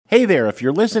Hey there, if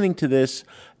you're listening to this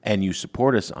and you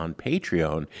support us on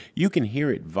Patreon, you can hear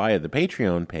it via the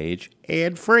Patreon page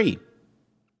ad-free.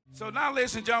 So now,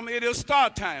 ladies and gentlemen, it is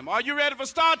start time. Are you ready for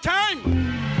start time?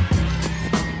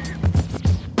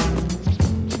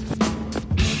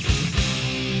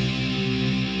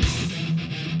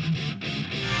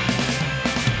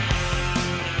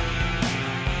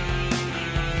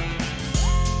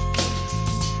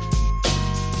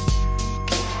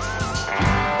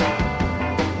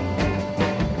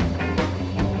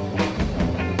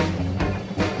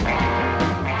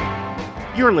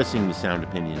 You're listening to Sound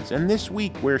Opinions, and this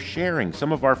week we're sharing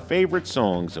some of our favorite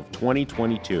songs of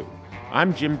 2022.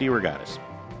 I'm Jim DeRogatis.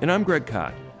 And I'm Greg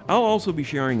Cott. I'll also be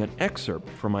sharing an excerpt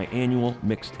from my annual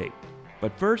Mixtape.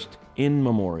 But first, in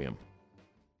memoriam.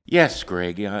 Yes,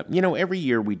 Greg. Every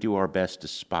year we do our best to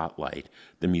spotlight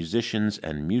the musicians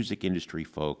and music industry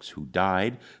folks who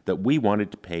died that we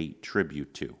wanted to pay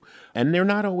tribute to. And they're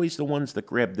not always the ones that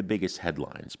grab the biggest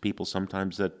headlines. People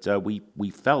sometimes that we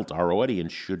felt our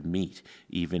audience should meet,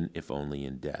 even if only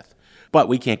in death. But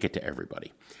we can't get to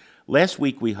everybody. Last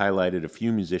week we highlighted a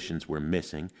few musicians we're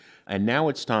missing, and now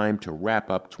it's time to wrap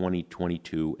up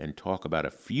 2022 and talk about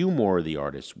a few more of the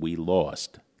artists we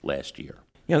lost last year.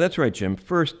 Yeah, that's right, Jim.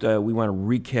 First, we want to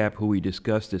recap who we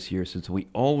discussed this year, since we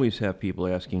always have people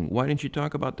asking, why didn't you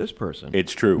talk about this person?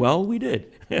 It's true. Well, we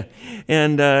did.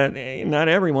 And not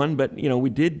everyone, but, we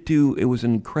did do, it was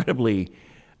an incredibly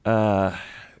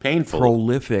painful,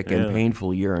 prolific and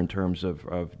painful year in terms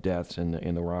of deaths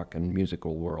in the rock and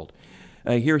musical world.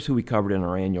 Here's who we covered in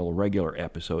our annual regular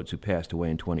episodes who passed away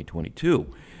in 2022.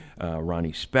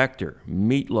 Ronnie Spector,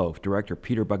 Meatloaf, director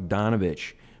Peter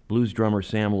Bogdanovich, blues drummer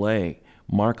Sam Lay,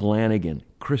 Mark Lanigan,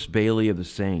 Chris Bailey of the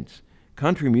Saints,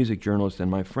 country music journalist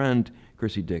and my friend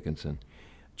Chrissy Dickinson,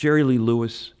 Jerry Lee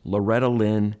Lewis, Loretta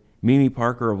Lynn, Mimi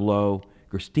Parker of Low,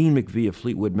 Christine McVie of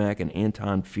Fleetwood Mac, and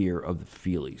Anton Fier of the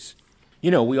Feelies.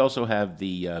 We also have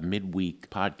the midweek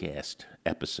podcast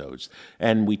episodes,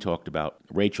 and we talked about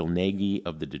Rachel Nagy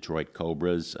of the Detroit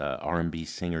Cobras, R&B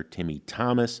singer Timmy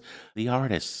Thomas, the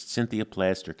artist Cynthia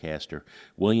Plastercaster,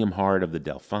 William Hart of the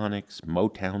Delphonics,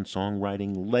 Motown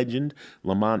songwriting legend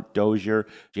Lamont Dozier,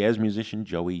 jazz musician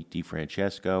Joey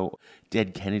DeFrancesco,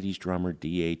 Dead Kennedys drummer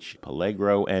D.H.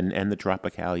 Pellegro, and the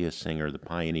Tropicalia singer, the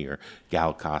pioneer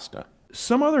Gal Costa.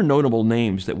 Some other notable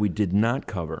names that we did not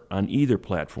cover on either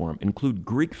platform include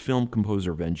Greek film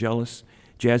composer Vangelis,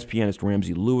 jazz pianist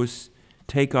Ramsey Lewis,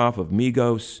 Takeoff of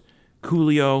Migos,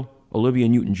 Coolio, Olivia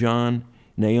Newton-John,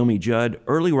 Naomi Judd,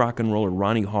 early rock and roller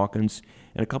Ronnie Hawkins,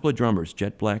 and a couple of drummers,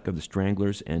 Jet Black of the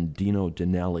Stranglers and Dino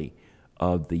Danelli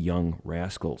of the Young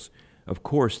Rascals. Of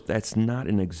course, that's not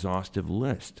an exhaustive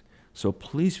list, so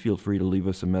please feel free to leave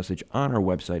us a message on our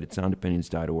website at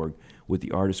soundopinions.org with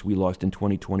the artists we lost in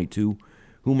 2022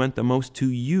 who meant the most to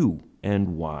you and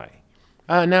why.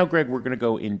 Now, Greg, we're going to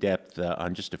go in depth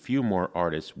on just a few more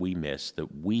artists we miss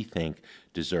that we think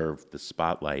deserve the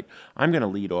spotlight. I'm going to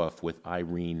lead off with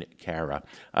Irene Cara.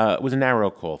 It was a narrow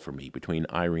call for me between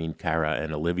Irene Cara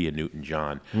and Olivia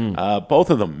Newton-John. Both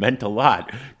of them meant a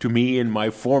lot to me in my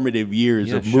formative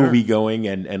years of movie-going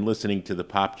and listening to the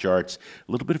pop charts.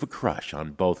 A little bit of a crush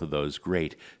on both of those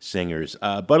great singers.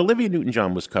 But Olivia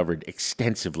Newton-John was covered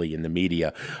extensively in the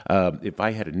media. If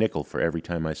I had a nickel for every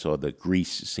time I saw the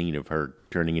Grease scene of her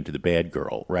turning into the bad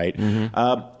girl, right?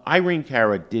 Irene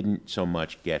Cara didn't so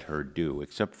much get her due,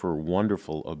 except for a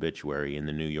wonderful obituary in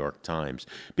the New York Times,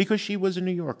 because she was a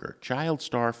New Yorker, child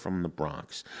star from the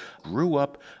Bronx. Grew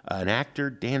up an actor,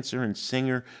 dancer, and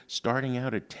singer, starting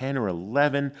out at 10 or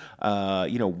 11,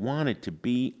 wanted to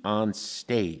be on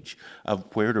stage. Of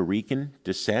Puerto Rican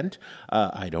descent.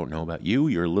 I don't know about you,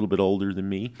 you're a little bit older than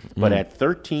me, but at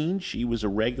 13, she was a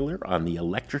regular on The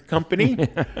Electric Company.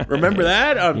 Remember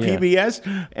that on PBS?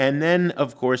 And then,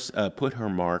 of course, put her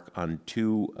mark on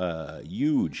two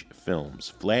huge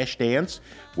films. Flashdance,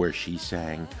 where she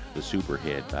sang the super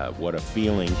hit, What a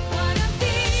Feeling.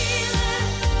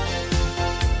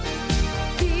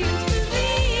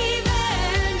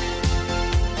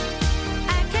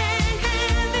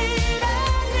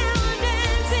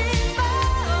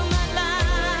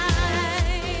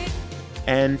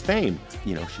 And Fame.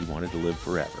 She wanted to live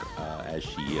forever, as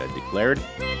she declared.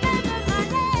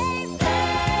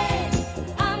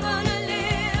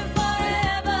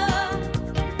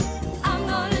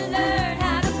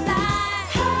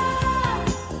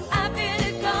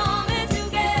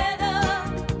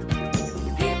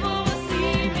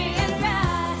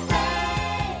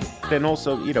 And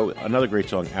also, another great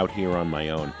song, Out Here on My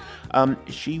Own.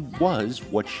 She was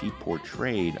what she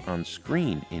portrayed on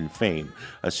screen in Fame,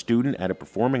 a student at a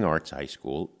performing arts high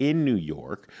school in New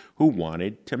York who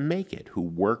wanted to make it, who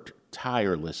worked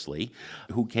tirelessly,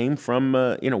 who came from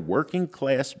a working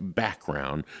class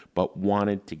background but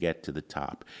wanted to get to the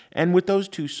top. And with those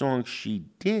two songs she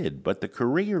did, but the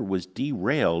career was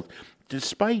derailed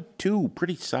despite two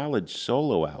pretty solid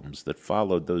solo albums that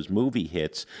followed those movie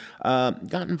hits.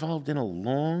 Got involved in a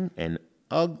long and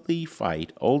ugly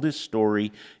fight, oldest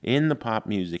story in the pop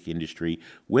music industry,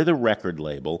 with a record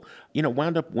label,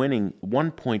 wound up winning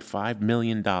 $1.5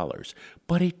 million.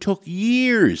 But it took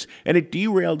years, and it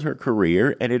derailed her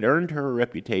career, and it earned her a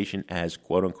reputation as,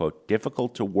 quote-unquote,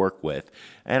 difficult to work with.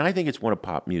 And I think it's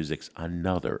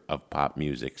another of pop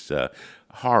music's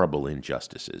horrible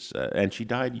injustices. And she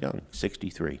died young,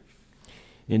 63.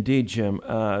 Indeed, Jim.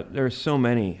 There are so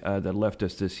many that left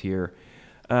us this year.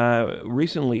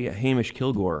 Recently, Hamish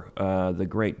Kilgore, the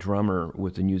great drummer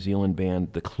with the New Zealand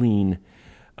band The Clean,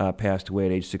 passed away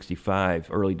at age 65,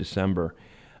 early December.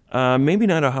 Maybe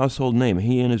not a household name.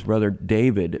 He and his brother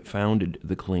David founded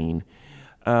The Clean.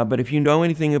 But if you know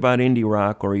anything about indie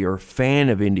rock or you're a fan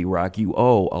of indie rock, you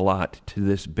owe a lot to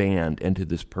this band and to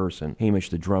this person. Hamish,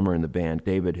 the drummer in the band,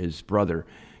 David, his brother,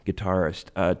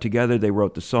 guitarist. Together they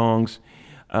wrote the songs,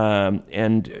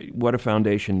 and what a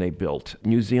foundation they built.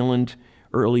 New Zealand,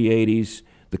 early 80s,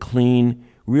 The Clean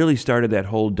really started that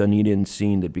whole Dunedin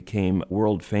scene that became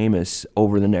world famous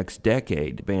over the next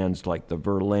decade. Bands like the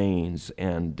Verlaines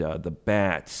and the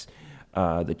Bats,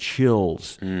 the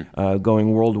Chills,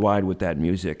 going worldwide with that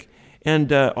music,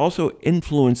 and also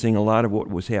influencing a lot of what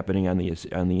was happening on the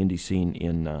indie scene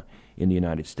in the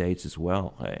United States as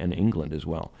well, and England as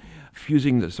well.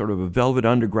 Fusing the sort of a velvet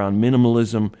underground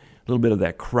minimalism, a little bit of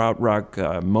that krautrock,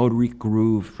 motory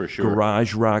groove, for sure,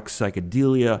 garage rock,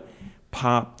 psychedelia,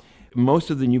 pop. Most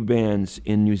of the new bands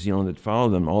in New Zealand that follow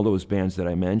them, all those bands that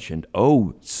I mentioned,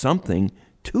 owe something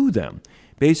to them.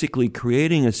 Basically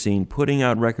creating a scene, putting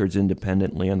out records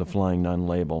independently on the Flying Nun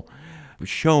label,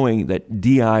 showing that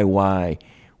DIY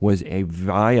was a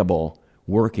viable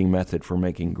working method for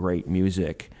making great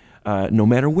music. No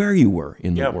matter where you were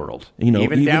in the world.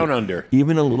 Even down under.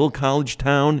 Even a little college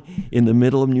town in the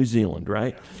middle of New Zealand,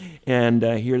 right? And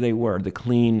here they were, The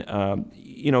Clean.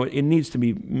 It needs to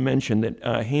be mentioned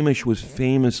that Hamish was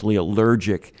famously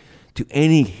allergic to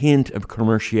any hint of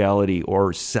commerciality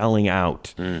or selling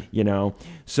out,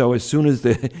 So as soon as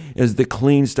the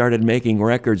Clean started making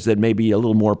records that may be a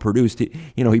little more produced,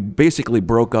 he basically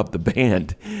broke up the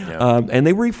band. Yeah. And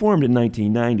they reformed in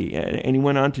 1990. And he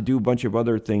went on to do a bunch of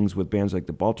other things with bands like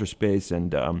the Balter Space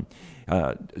and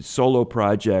solo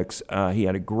projects. He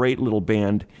had a great little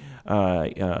band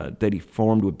that he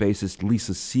formed with bassist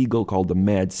Lisa Siegel called The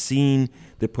Mad Scene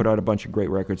that put out a bunch of great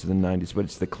records in the 90s. But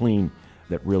it's The Clean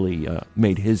that really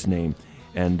made his name,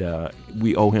 and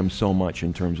we owe him so much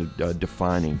in terms of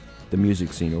defining the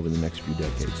music scene over the next few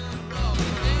decades.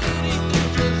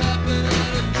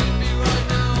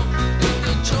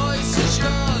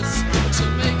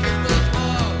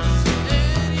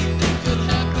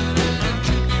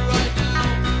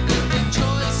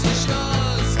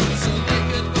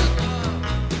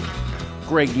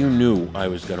 Greg, you knew I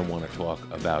was going to want to talk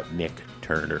about Nick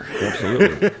Turner.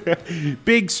 Absolutely.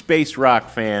 Big space rock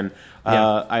fan.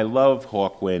 Yeah. I love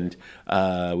Hawkwind.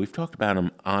 We've talked about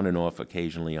him on and off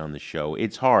occasionally on the show.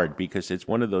 It's hard because it's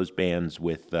one of those bands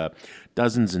with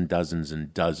dozens and dozens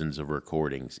and dozens of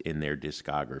recordings in their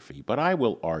discography. But I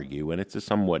will argue, and it's a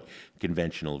somewhat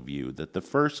conventional view, that the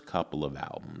first couple of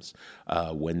albums,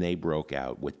 when they broke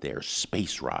out with their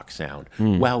space rock sound,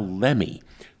 while Lemmy,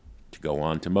 to go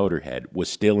on to Motorhead, was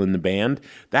still in the band,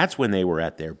 that's when they were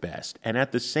at their best. And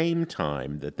at the same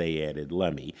time that they added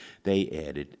Lemmy, they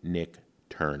added Nick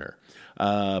Turner.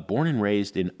 Born and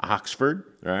raised in Oxford,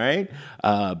 right?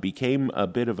 Became a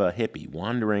bit of a hippie,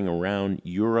 wandering around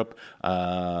Europe,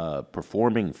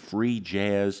 performing free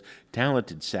jazz,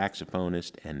 talented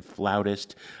saxophonist and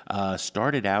flautist.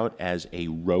 Started out as a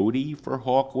roadie for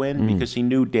Hawkwind because he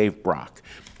knew Dave Brock,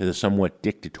 the somewhat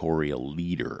dictatorial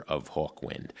leader of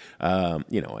Hawkwind.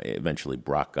 Eventually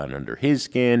Brock got under his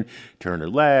skin. Turner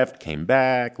left, came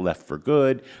back, left for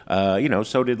good.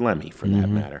 So did Lemmy, for that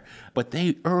matter. But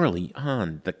they early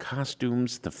on, the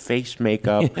costumes, the face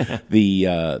makeup,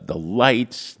 the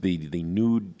lights, the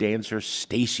nude dancer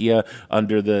Stacia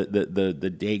under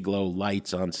the day glow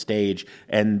lights on stage,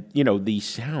 and the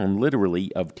sound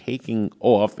literally of taking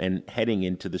off and heading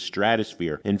into the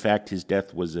stratosphere. In fact, his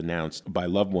death was announced by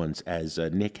loved ones as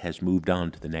Nick has moved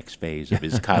on to the next phase of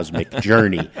his cosmic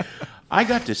journey. I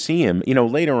got to see him. You know,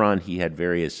 later on, he had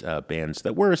various bands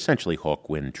that were essentially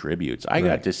Hawkwind tributes. I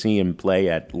got to see him play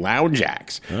at Lounge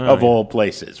Acts, of all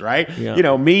places, right? Yeah. You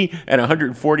know, me and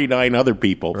 149 other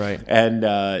people. Right.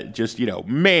 And just, you know,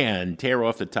 man, tear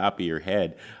off the top of your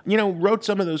head. You know, wrote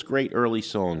some of those great early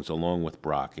songs along with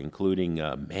Brock, including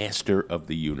Master of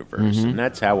the Universe. And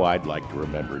that's how I'd like to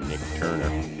remember Nick Turner.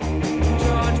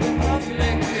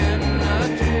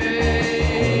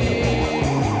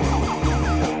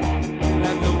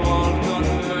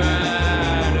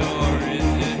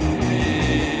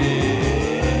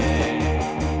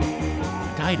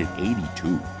 Died at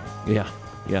 82. Yeah,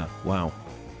 wow.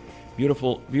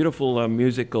 Beautiful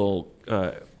musical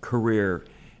career.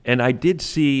 And I did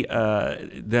see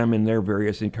them in their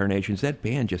various incarnations. That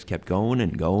band just kept going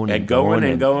and going and going.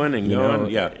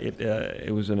 Yeah.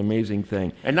 It was an amazing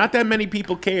thing. And not that many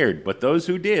people cared, but those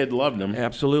who did loved them.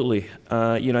 Absolutely.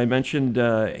 I mentioned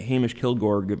Hamish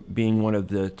Kilgore being one of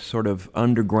the sort of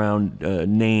underground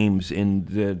names in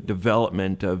the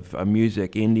development of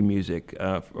music, indie music,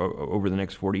 over the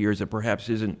next 40 years that perhaps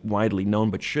isn't widely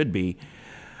known but should be.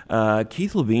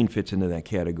 Keith Levine fits into that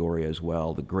category as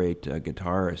well, the great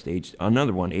guitarist, age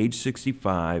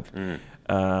 65,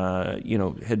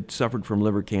 had suffered from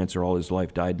liver cancer all his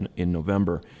life, died in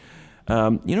November.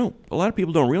 A lot of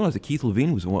people don't realize that Keith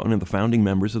Levine was one of the founding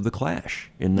members of The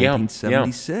Clash in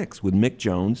 1976 with Mick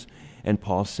Jones and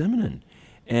Paul Simonon.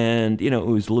 And, it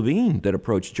was Levine that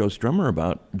approached Joe Strummer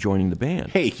about joining the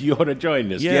band. Hey, you ought to join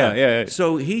this. Yeah.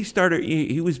 So he started,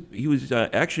 he was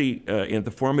actually in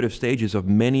the formative stages of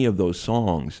many of those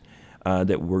songs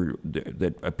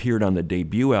that appeared on the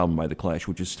debut album by The Clash,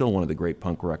 which is still one of the great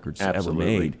punk records ever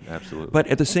made. Absolutely. But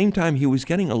at the same time, he was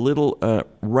getting a little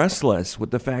restless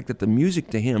with the fact that the music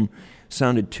to him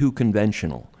sounded too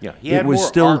conventional. Yeah, it was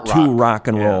still too rock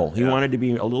and roll. He wanted to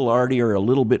be a little artier, a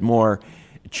little bit more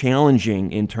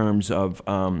challenging in terms of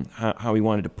how he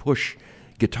wanted to push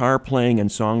guitar playing and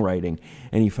songwriting.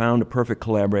 And he found a perfect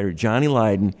collaborator, Johnny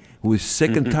Lydon, who was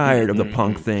sick and tired of the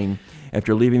punk thing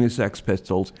after leaving the Sex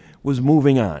Pistols, was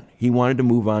moving on. He wanted to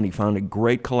move on. He found a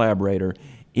great collaborator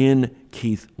in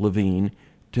Keith Levine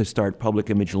to start Public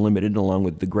Image Limited, along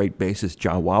with the great bassist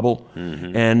Jah Wobble.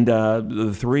 And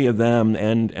the three of them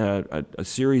and a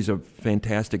series of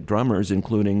fantastic drummers,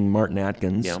 including Martin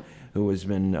Atkins, who has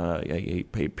been a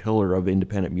pillar of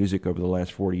independent music over the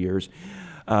last 40 years.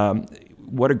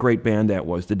 What a great band that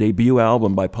was. The debut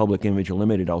album by Public Image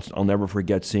Limited, I'll never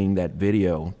forget seeing that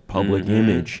video, Public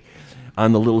Image,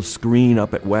 on the little screen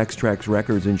up at Wax Trax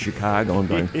Records in Chicago and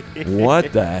going,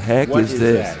 what the heck is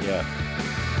this? That? Yeah.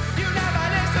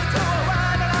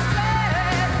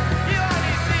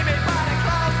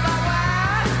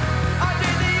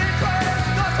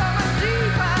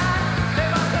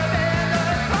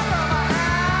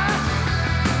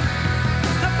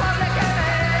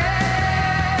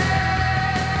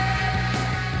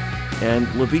 And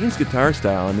Levine's guitar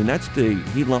style,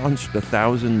 he launched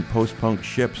 1,000 post-punk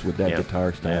ships with that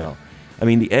guitar style. I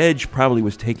mean, The Edge probably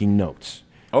was taking notes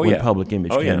when Public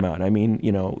Image came out. I mean,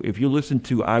 if you listen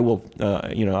to I Will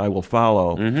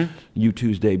Follow,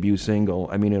 U2's debut single,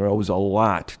 I mean, it owes a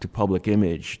lot to Public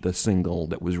Image, the single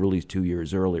that was released 2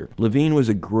 years earlier. Levine was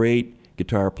a great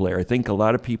guitar player. I think a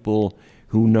lot of people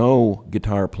who know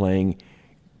guitar playing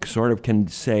sort of can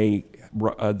say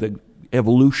the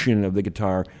evolution of the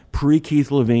guitar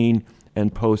pre-Keith Levine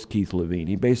and post-Keith Levine.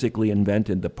 He basically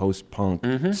invented the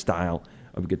post-punk style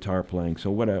of guitar playing. So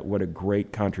what a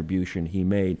great contribution he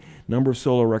made. Number of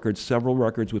solo records, several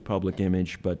records with Public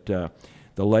Image, but the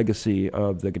legacy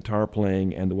of the guitar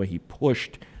playing and the way he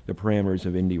pushed the parameters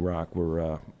of indie rock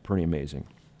were pretty amazing.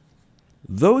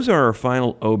 Those are our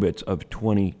final obits of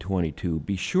 2022.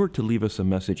 Be sure to leave us a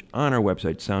message on our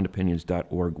website,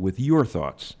 soundopinions.org, with your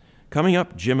thoughts. Coming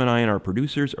up, Jim and I and our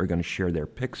producers are going to share their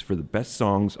picks for the best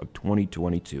songs of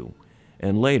 2022.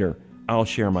 And later, I'll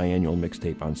share my annual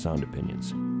mixtape on Sound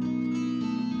Opinions.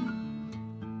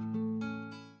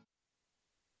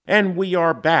 And we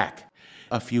are back.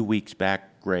 A few weeks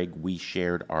back, Greg, we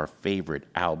shared our favorite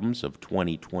albums of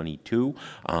 2022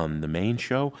 on the main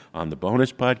show, on the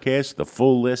bonus podcast, the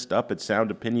full list up at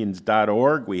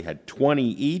soundopinions.org. We had 20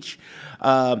 each.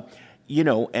 And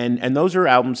those are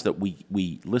albums that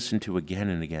we listened to again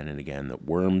and again and again, that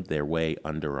wormed their way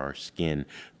under our skin,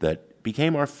 that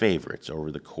became our favorites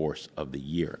over the course of the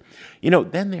year.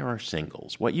 Then there are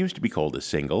singles, what used to be called a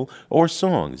single, or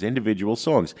songs, individual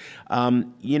songs. We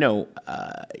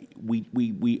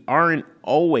aren't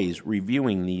always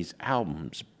reviewing these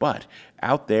albums, but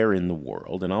out there in the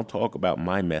world, and I'll talk about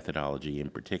my methodology in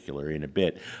particular in a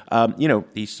bit,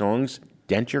 these songs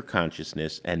dent your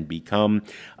consciousness and become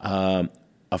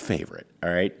a favorite,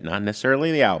 all right? Not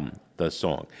necessarily the album, the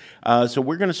song. So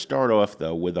we're going to start off,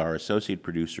 though, with our associate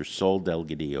producer, Sol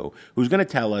Delgadillo, who's going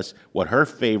to tell us what her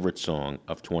favorite song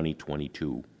of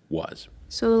 2022 was.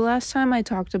 So the last time I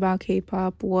talked about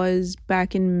K-pop was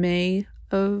back in May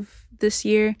of this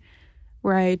year,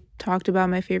 where I talked about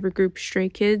my favorite group, Stray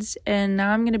Kids, and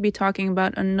now I'm going to be talking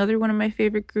about another one of my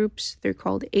favorite groups. They're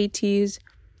called ATEEZ,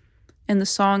 and the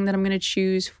song that I'm going to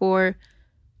choose for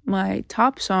my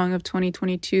top song of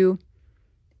 2022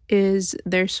 is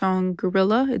their song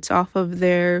Gorilla. It's off of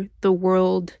their The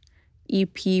World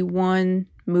EP1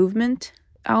 Movement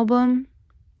album,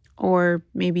 or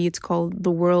maybe it's called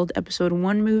The World Episode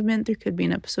 1 Movement. There could be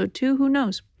an Episode 2, who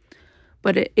knows?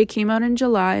 But it came out in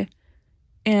July,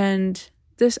 and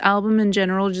this album in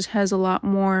general just has a lot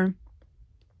more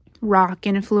rock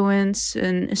influence,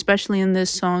 and especially in this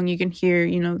song you can hear,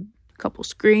 a couple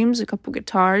screams, a couple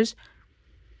guitars,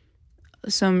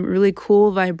 some really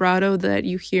cool vibrato that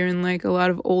you hear in like a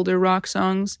lot of older rock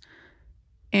songs.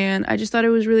 And I just thought it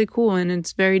was really cool, and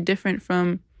it's very different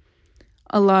from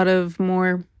a lot of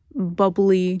more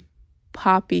bubbly,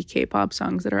 poppy K-pop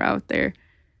songs that are out there.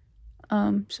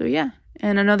 So yeah.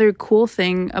 And another cool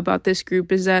thing about this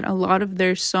group is that a lot of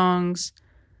their songs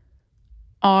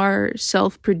are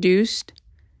self-produced,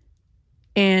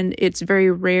 and it's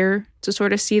very rare to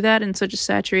sort of see that in such a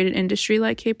saturated industry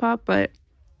like K-pop. But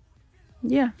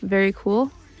yeah, very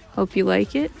cool. Hope you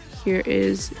like it. Here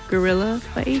is Gorilla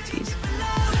by ATEEZ.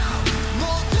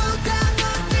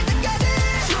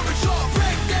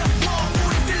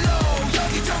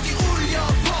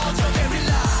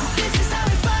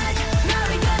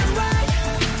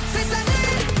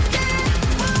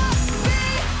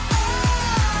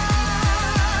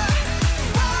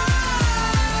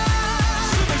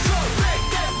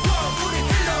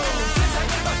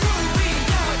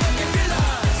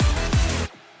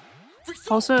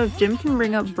 Also, if Jim can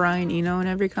bring up Brian Eno in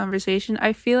every conversation,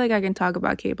 I feel like I can talk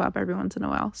about K-pop every once in a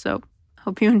while. So,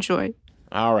 hope you enjoy.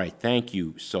 All right. Thank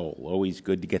you, Sol. Always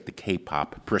good to get the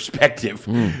K-pop perspective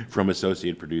from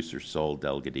associate producer Sol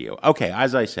Delgadillo. Okay,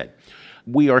 as I said,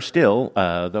 we are still,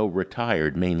 though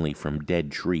retired mainly from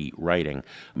Dead Tree writing,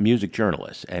 music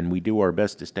journalists, and we do our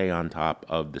best to stay on top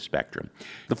of the spectrum.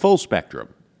 The full spectrum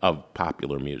of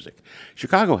popular music.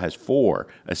 Chicago has 4,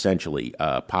 essentially,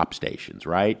 pop stations,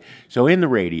 right? So in the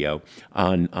radio,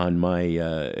 on my,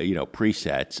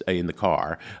 presets in the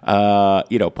car,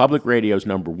 public radio's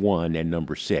number 1 and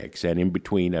number 6, and in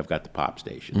between I've got the pop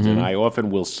stations. And I often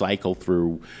will cycle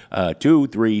through 2,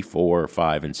 3, 4,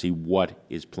 5 and see what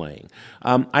is playing.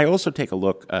 I also take a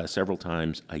look several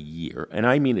times a year, and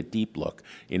I mean a deep look,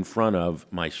 in front of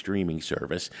my streaming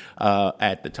service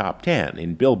at the top 10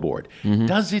 in Billboard.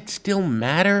 Does it still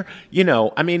matter? There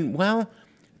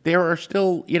are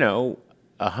still,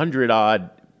 100-odd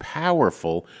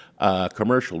powerful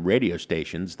commercial radio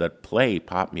stations that play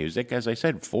pop music. As I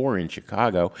said, 4 in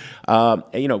Chicago.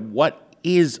 What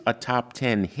is a top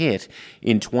 10 hit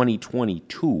in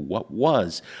 2022? What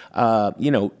was?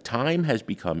 Time has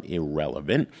become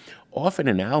irrelevant. Often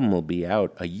an album will be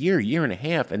out a year and a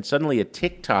half, and suddenly a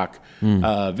TikTok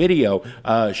video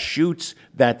shoots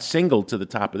that single to the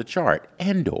top of the chart,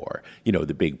 and/or,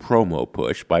 the big promo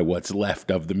push by what's left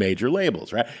of the major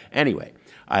labels, right? Anyway,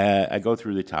 I go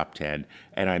through the top 10,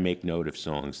 and I make note of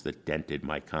songs that dented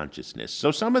my consciousness.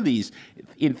 So some of these,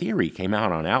 in theory, came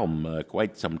out on album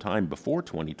quite some time before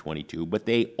 2022, but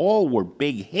they all were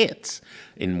big hits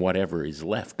in whatever is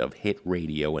left of hit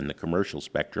radio and the commercial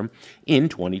spectrum in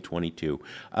 2022.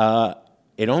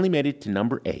 It only made it to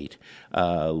number 8.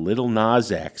 Lil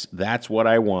Nas X, That's What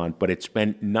I Want, but it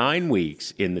spent 9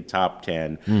 weeks in the top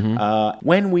 10.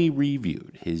 When we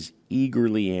reviewed his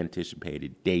eagerly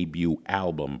anticipated debut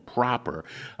album, Proper,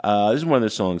 this is one of the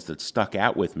songs that stuck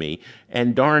out with me.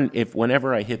 And darn, if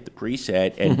whenever I hit the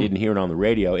preset and didn't hear it on the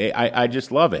radio, I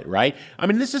just love it, right? I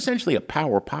mean, this is essentially a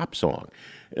power pop song.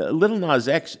 Lil Nas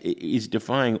X is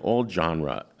defying all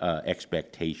genre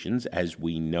expectations, as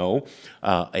we know.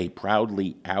 A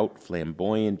proudly out,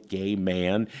 flamboyant gay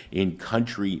man in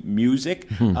country music.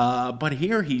 But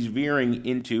here he's veering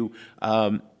into,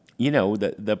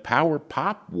 the power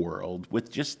pop world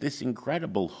with just this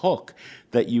incredible hook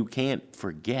that you can't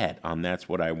forget on That's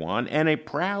What I Want, and a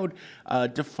proud,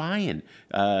 defiant,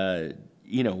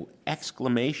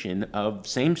 exclamation of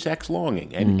same-sex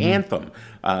longing, an anthem,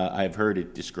 I've heard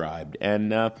it described.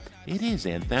 And it is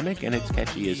anthemic, and it's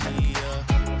catchy as hell.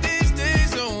 These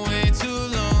days are way too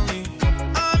lonely.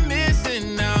 I'm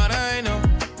missing out, I know.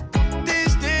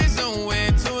 These days are way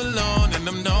too alone, and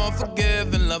I'm not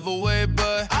forgiving love away,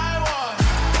 but I want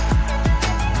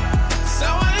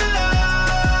someone to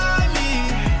love me.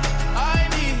 I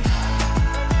need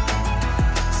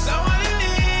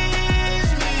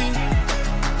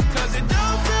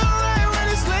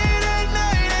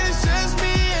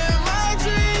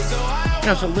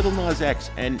So Little Nas X,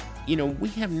 and we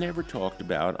have never talked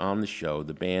about on the show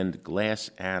the band Glass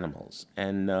Animals,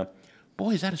 and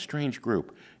boy, is that a strange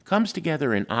group. Comes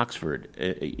together in Oxford,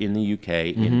 in the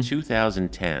UK, in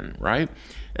 2010, right?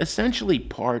 Essentially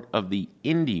part of the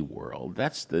indie world.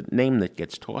 That's the name that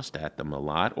gets tossed at them a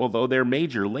lot, although they're a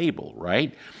major label,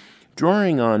 right?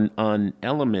 Drawing on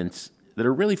elements that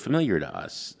are really familiar to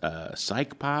us,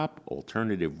 psych pop,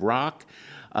 alternative rock,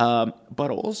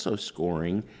 but also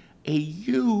scoring a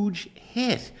huge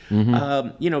hit.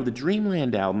 The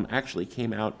Dreamland album actually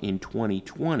came out in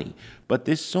 2020, but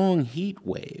this song Heat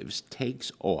Waves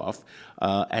takes off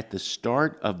at the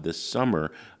start of the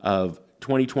summer of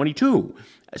 2022.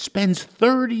 Spends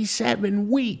 37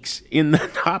 weeks in the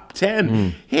top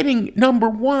 10, hitting number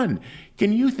 1.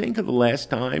 Can you think of the last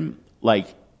time,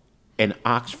 like, an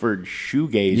Oxford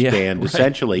shoegaze band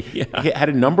essentially had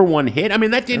a number 1 hit? I mean,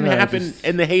 that didn't happen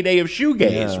in the heyday of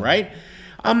shoegaze, right?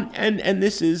 And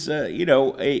this is,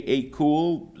 a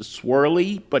cool,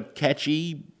 swirly but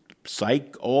catchy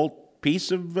psych alt piece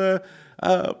of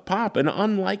pop, and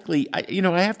unlikely.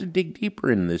 I have to dig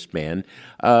deeper in this band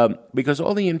because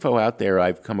all the info out there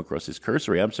I've come across is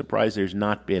cursory. I'm surprised there's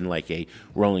not been like a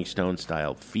Rolling Stone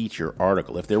style feature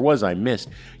article. If there was, I missed.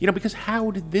 Because how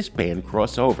did this band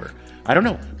cross over? I don't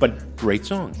know, but great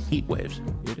song, Heat Waves.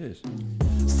 It is.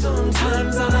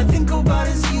 Sometimes all I think about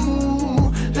is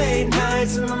you. Late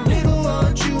nights in the middle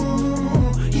of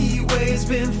June. Heat waves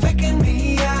been faking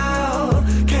me out.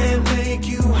 Can't make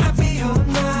you happier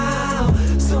now.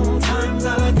 Sometimes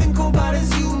all I think about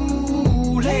is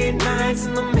you. Late nights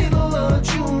in the middle of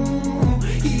June.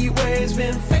 Heat waves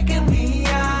been faking me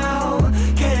out.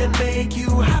 Can't make you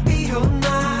happier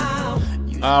now.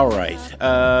 All right.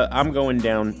 I'm going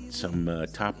down some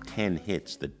top 10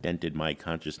 hits that dented my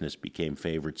consciousness, became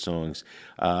favorite songs.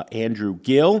 Andrew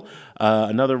Gill,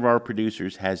 another of our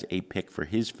producers, has a pick for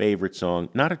his favorite song.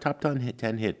 Not a top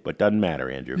 10 hit, but doesn't matter,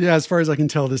 Andrew. Yeah, as far as I can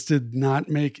tell, this did not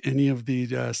make any of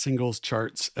the singles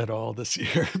charts at all this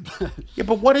year.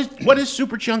 But what is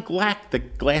Superchunk lack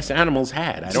that Glass Animals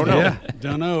had? I don't know. Yeah,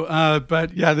 don't know.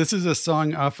 But yeah, this is a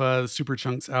song off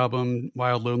Superchunk's album,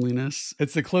 Wild Loneliness.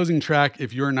 It's the closing track,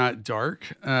 If You're Not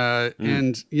Dark.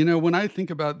 And, when I think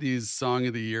about these Song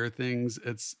of the Year things,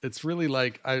 it's really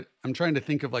like I'm trying to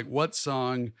think of like what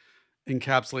song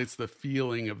encapsulates the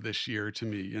feeling of this year to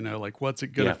me, like what's it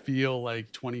going to feel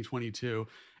like 2022?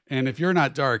 And If You're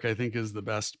Not Dark, I think is the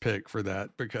best pick for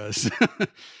that because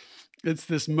it's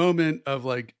this moment of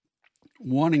like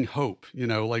wanting hope,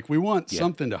 like we want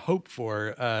something to hope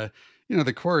for.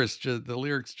 The chorus, the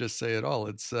lyrics just say it all.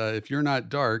 It's if you're not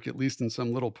dark, at least in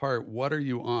some little part, what are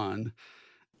you on?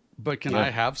 But can I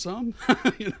have some?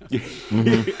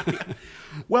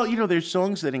 Well, there's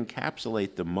songs that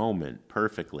encapsulate the moment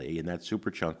perfectly, and that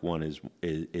Superchunk one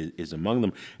is among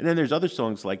them. And then there's other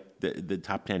songs like the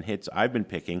top 10 hits I've been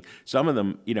picking. Some of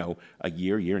them, a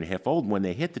year and a half old when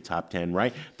they hit the top 10,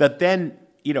 right? That then,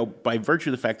 by virtue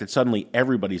of the fact that suddenly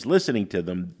everybody's listening to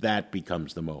them, that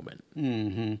becomes the moment.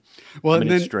 Mm-hmm. Well,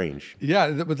 it's strange. Yeah,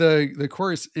 the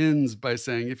chorus ends by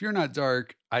saying, "If you're not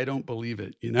dark, I don't believe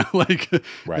it."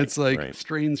 It's like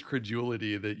strains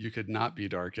credulity that you could not be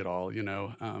dark at all.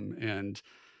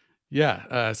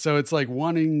 So it's like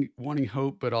wanting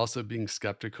hope, but also being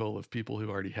skeptical of people who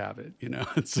already have it.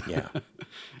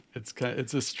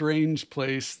 It's a strange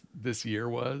place this year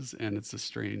was, and it's a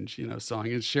strange song.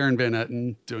 It's Sharon Van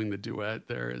Etten doing the duet.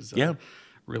 There is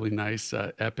really nice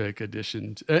epic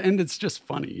addition, and it's just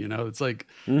funny. It's like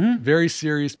very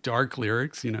serious, dark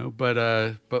lyrics.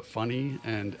 But funny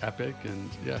and epic, and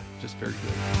just very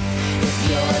good. If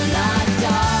you're not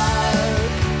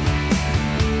dark,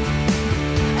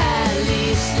 at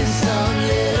least in some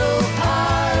little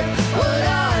part, what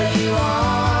are you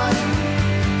on?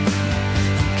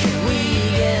 Can we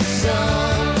get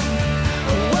some?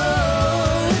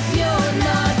 Whoa, if you're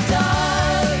not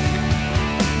dark,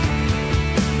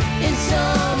 in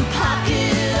some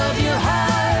pocket of your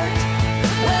heart,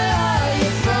 where are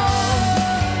you from?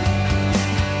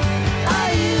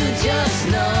 Are you just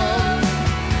numb?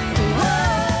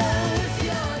 Whoa, if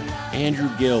you're not Andrew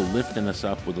Gill lifting us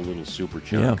up with a little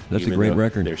Superchunk. Yeah, that's a great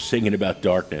record. They're singing about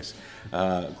darkness.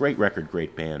 Great record,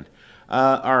 great band.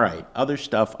 All right, other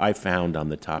stuff I found on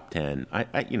the top 10.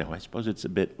 I suppose it's a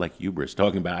bit like hubris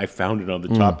talking about I found it on the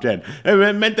top 10.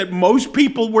 It meant that most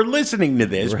people were listening to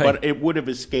this, but it would have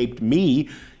escaped me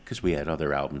because we had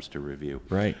other albums to review.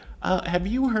 Right. Have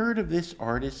you heard of this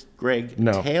artist, Greg?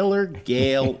 No. Taylor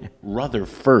Gale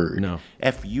Rutherford. No.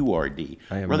 F-U-R-D.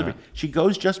 I have Rutherford. not. She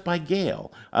goes just by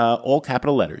Gale, all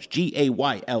capital letters, Gayle.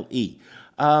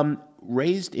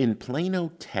 raised in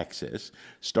Plano, Texas,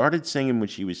 started singing when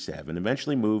she was 7,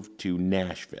 eventually moved to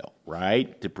Nashville,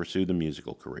 right, to pursue the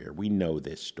musical career. We know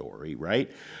this story, right?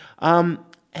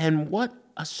 And what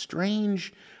a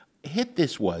strange hit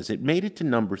this was. It made it to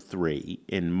number 3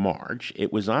 in March.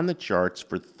 It was on the charts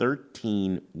for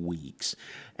 13 weeks.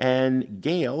 And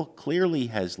Gail clearly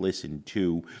has listened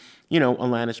to,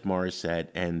 Alanis Morissette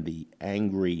and the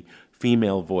angry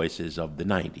female voices of the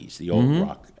 90s, the old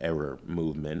rock era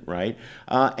movement, right?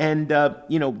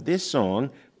 This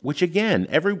song, which again,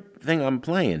 everything I'm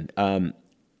playing,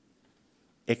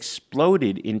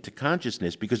 exploded into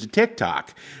consciousness because of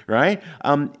TikTok, right?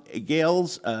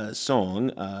 Gail's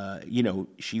song,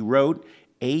 she wrote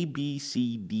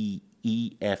ABCDEFU,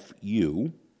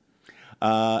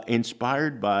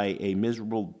 inspired by a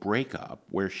miserable breakup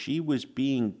where she was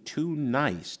being too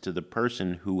nice to the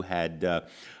person who had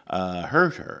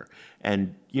hurt her,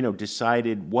 and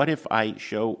decided, what if I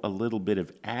show a little bit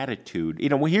of attitude?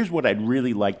 Here's what I'd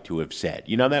really like to have said.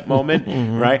 That moment,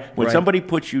 right? When somebody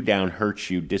puts you down, hurts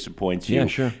you, disappoints you,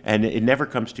 sure. And it never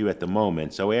comes to you at the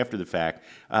moment. So after the fact,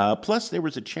 plus there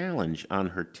was a challenge on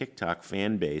her TikTok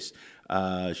fan base.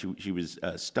 She was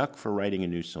stuck for writing a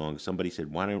new song. Somebody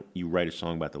said, why don't you write a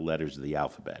song about the letters of the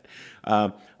alphabet?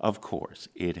 Of course,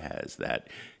 it has that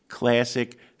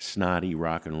classic snotty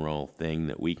rock and roll thing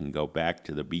that we can go back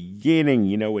to the beginning,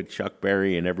 with Chuck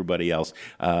Berry and everybody else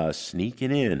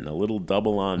sneaking in a little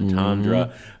double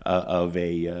entendre of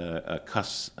a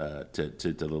cuss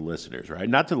to the listeners, right?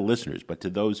 Not to the listeners, but to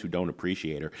those who don't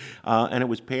appreciate her. And it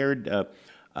was paired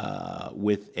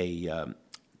with a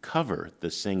cover,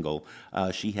 the single.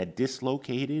 She had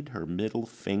dislocated her middle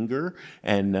finger,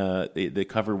 and the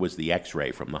cover was the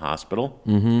X-ray from the hospital.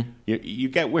 You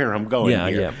get where I'm going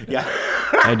here. Yeah.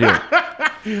 I do.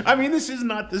 I mean, this is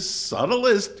not the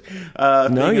subtlest No,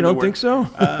 thing you don't think so?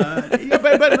 but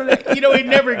it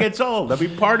never gets old. I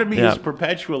mean, part of me is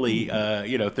perpetually,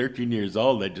 13 years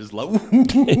old. I just love,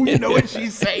 you know what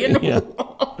she's saying?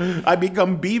 I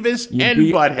become Beavis and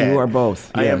Butthead. You are both.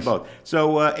 I am both.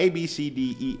 So,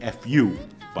 ABCDEFU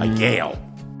by Gail.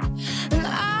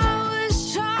 I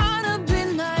was trying to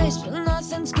be nice, but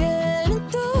nothing's getting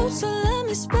through, so let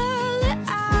me spell it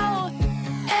out.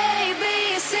 A, B,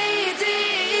 C, D,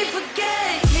 E,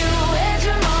 forget you and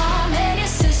your mom and your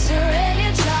sister and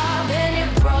your job and your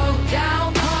broke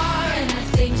down car and the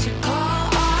things you call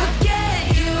art.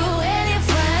 Forget you and your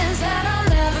friends that I'll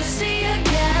never see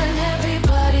again.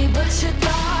 Everybody but your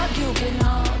dog, you can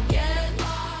all get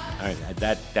lost. All right,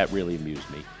 that really amused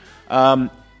me.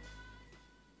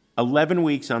 11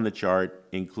 weeks on the chart,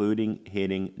 including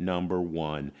hitting number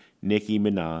 1, Nicki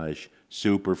Minaj,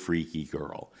 Super Freaky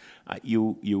Girl.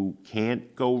 You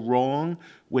can't go wrong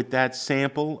with that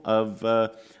sample of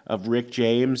Rick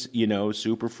James,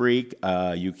 Super Freak.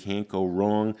 You can't go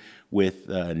wrong with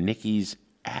Nicki's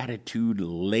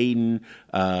attitude-laden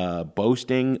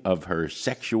boasting of her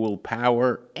sexual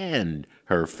power and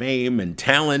her fame and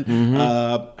talent.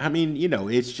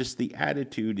 It's just the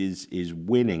attitude is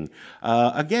winning.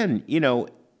 Again,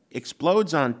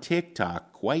 explodes on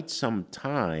TikTok quite some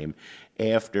time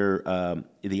after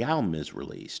the album is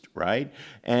released, right?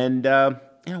 And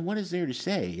what is there to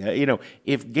say?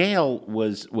 If Gail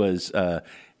was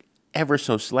ever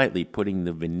so slightly putting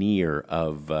the veneer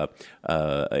of,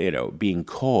 being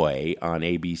coy on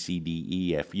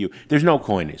ABCDEFU. There's no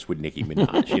coyness with Nicki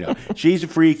Minaj. She's a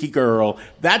freaky girl.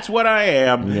 That's what I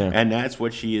am, and that's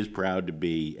what she is proud to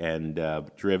be. And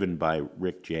driven by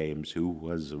Rick James, who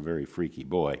was a very freaky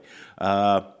boy.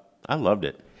 I loved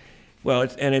it. Well,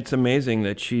 it's amazing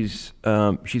that she's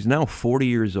now 40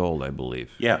 years old, I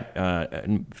believe. Yeah,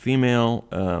 female,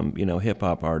 hip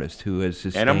hop artist who has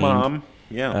sustained and a mom.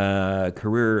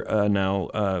 Career now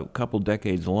a couple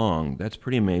decades long. That's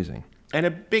pretty amazing. And a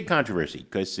big controversy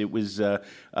because it was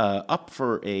up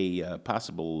for a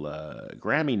possible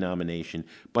Grammy nomination,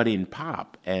 but in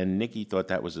pop. And Nicki thought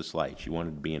that was a slight. She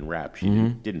wanted to be in rap. She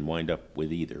didn't wind up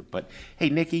with either. But hey,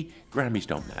 Nicki, Grammys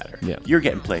don't matter. Yeah. You're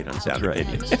getting played on Sound of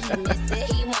Idiots.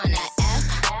 He wanna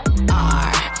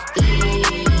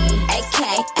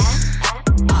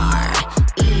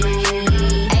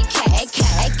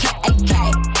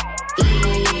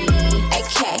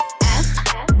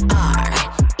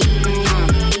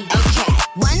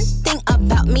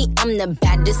I'm the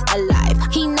baddest alive.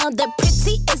 He know the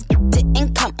prettiest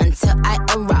didn't come until I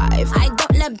arrive. I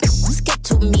don't let bitches get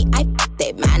to me. I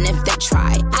they man if they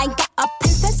try. I got a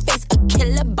princess face, a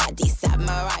killer body,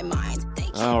 samurai mind.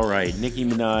 All right, Nicki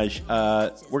Minaj.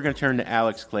 We're going to turn to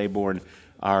Alex Claiborne,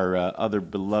 our other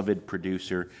beloved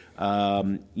producer.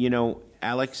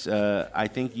 Alex, I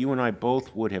think you and I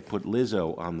both would have put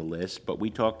Lizzo on the list, but we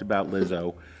talked about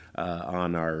Lizzo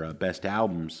on our Best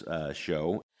Albums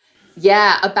show.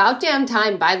 Yeah, About Damn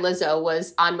Time by Lizzo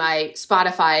was on my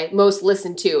Spotify most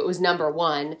listened to. It was number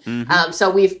one. So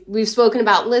we've spoken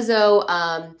about Lizzo.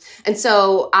 And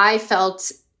so I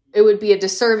felt it would be a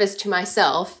disservice to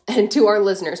myself and to our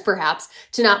listeners, perhaps,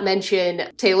 to not mention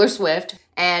Taylor Swift.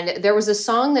 And there was a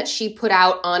song that she put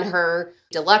out on her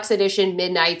deluxe edition,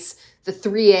 Midnight's, the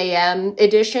 3 a.m.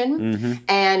 edition.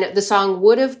 And the song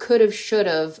Would've, Could've,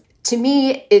 Should've. To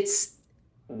me, it's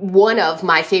one of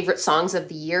my favorite songs of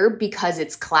the year because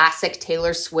it's classic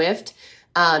Taylor Swift.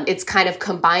 It's kind of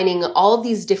combining all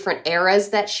these different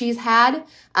eras that she's had,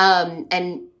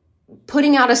 and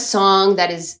putting out a song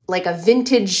that is like a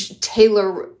vintage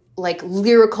Taylor, like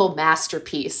lyrical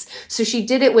masterpiece. So she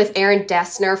did it with Aaron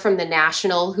Dessner from The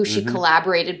National, who she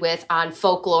collaborated with on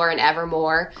Folklore and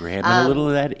Evermore. Grabbing a little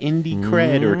of that indie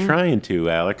cred, or trying to,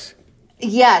 Alex.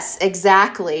 Yes,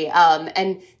 exactly.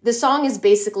 And the song is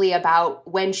basically about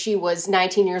when she was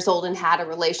 19 years old and had a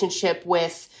relationship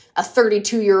with a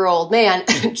 32-year-old man,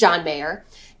 John Mayer.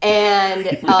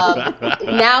 And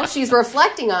now she's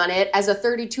reflecting on it as a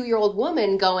 32-year-old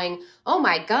woman going, oh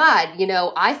my God,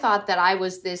 I thought that I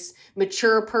was this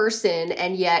mature person,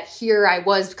 and yet here I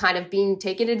was kind of being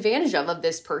taken advantage of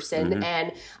this person.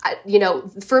 And,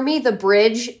 for me, the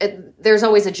bridge, there's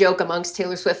always a joke amongst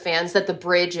Taylor Swift fans that the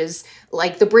bridge is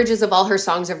like, the bridges of all her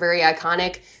songs are very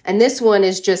iconic. And this one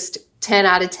is just 10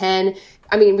 out of 10.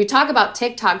 I mean, we talk about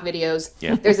TikTok videos.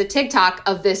 Yeah. There's a TikTok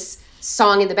of this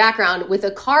song in the background with a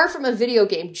car from a video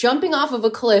game jumping off of a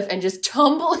cliff and just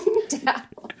tumbling down.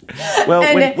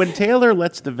 Well, when Taylor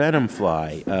lets the venom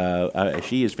fly,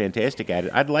 she is fantastic at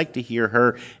it. I'd like to hear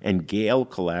her and Gail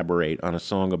collaborate on a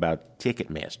song about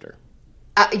Ticketmaster.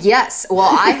 Yes. Well,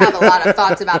 I have a lot of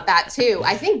thoughts about that, too.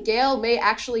 I think Gail may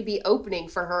actually be opening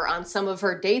for her on some of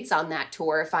her dates on that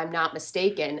tour, if I'm not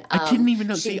mistaken. I didn't even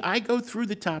know. See, I go through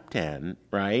the top 10,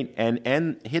 right,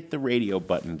 and hit the radio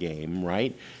button game,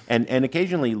 right, and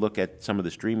occasionally look at some of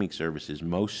the streaming services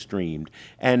most streamed.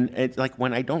 And it's like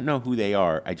when I don't know who they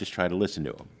are, I just try to listen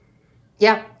to them.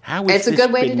 Yeah. How is it's a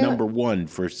good way to do number one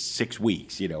for 6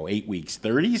 weeks, 8 weeks,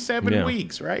 37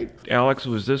 weeks, right? Alex,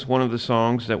 was this one of the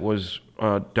songs that was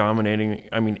dominating?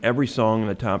 I mean, every song in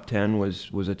the top 10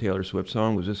 was a Taylor Swift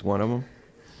song. Was this one of them?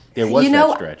 There was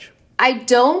that stretch. I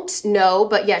don't know,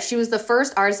 but yeah, she was the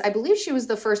first artist. I believe she was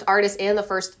the first artist and the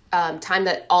first time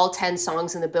that all 10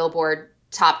 songs in the Billboard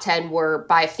top 10 were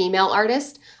by a female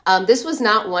artist. This was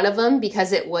not one of them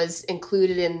because it was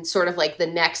included in sort of like the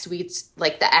next week's,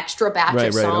 like the extra batch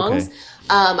of songs. Okay.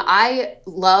 I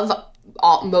love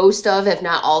most of, if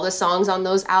not all, the songs on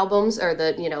those albums, or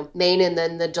the main and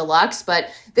then the deluxe. But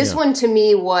this one to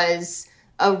me was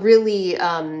a really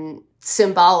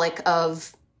symbolic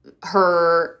of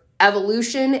her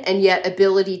evolution and yet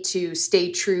ability to stay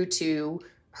true to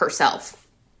herself.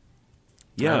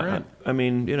 Yeah, right. I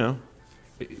mean,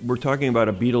 we're talking about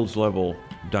a Beatles level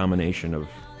domination of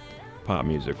pop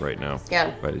music right now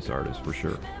by these artists, for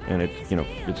sure. And it's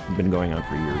been going on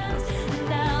for years now.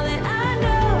 Now that I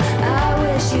know,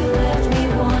 I wish you left me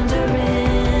wondering.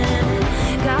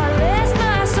 God rest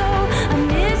my soul, I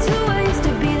miss who I used to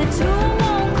be. The two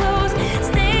won't close,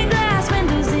 stained glass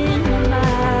windows in my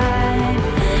mind.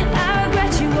 I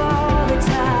regret you all the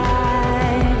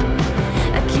time.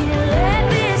 I can't let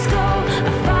this go.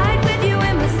 I fight with you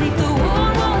in my sleep. The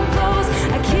wound won't close.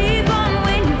 I keep on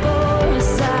waiting for a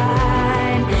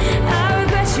sign. I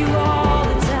regret you all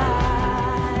the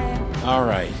time. All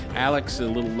right. Alex, a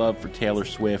little love for Taylor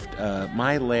Swift.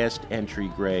 My last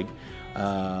entry, Greg,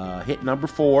 hit number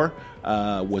 4.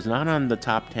 Was not on the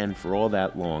top 10 for all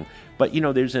that long. But,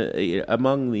 there's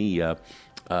among the,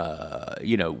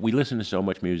 we listen to so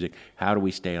much music. How do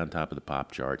we stay on top of the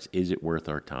pop charts? Is it worth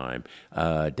our time?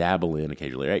 Dabble in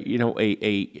occasionally. Right?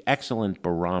 A excellent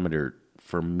barometer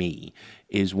for me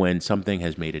is when something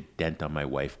has made a dent on my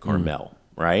wife, Carmel.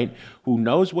 Right? Who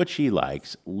knows what she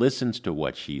likes, listens to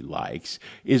what she likes,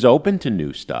 is open to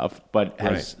new stuff, but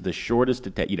has the shortest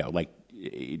attention,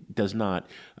 does not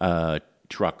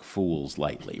truck fools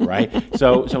lightly, right?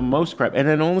 so most crap. And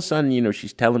then all of a sudden,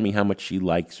 she's telling me how much she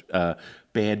likes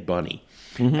Bad Bunny.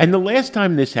 And the last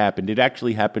time this happened, it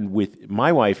actually happened with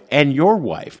my wife and your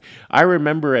wife. I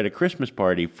remember at a Christmas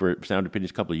party for Sound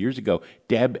Opinions a couple of years ago,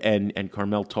 Deb and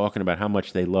Carmel talking about how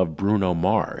much they love Bruno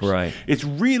Mars. Right. It's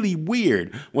really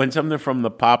weird when something from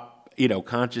the pop,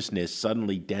 consciousness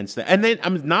suddenly dents that. And then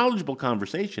knowledgeable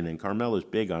conversation, and Carmel is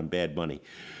big on Bad Bunny.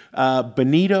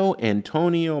 Benito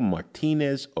Antonio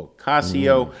Martinez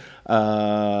Ocasio,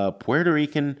 Puerto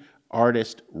Rican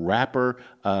artist, rapper.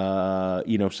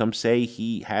 Some say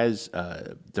he has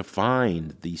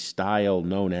defined the style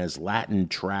known as Latin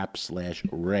trap /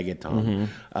 reggaeton.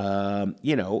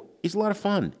 He's a lot of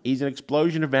fun. He's an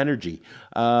explosion of energy.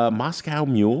 Moscow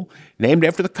Mule, named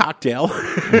after the cocktail,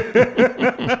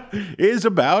 is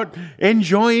about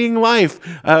enjoying life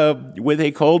with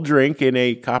a cold drink in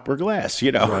a copper glass.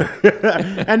 Right.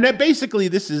 And that basically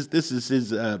this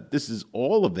is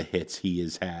all of the hits he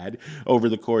has had over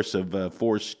the course of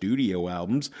 4 studio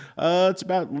albums. It's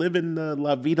about living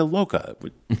La Vida Loca,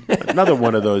 another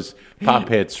one of those pop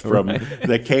hits from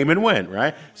that came and went.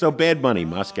 Right. So Bad Bunny,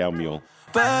 Moscow Mule.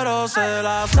 Pero se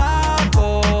la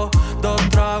saco, 2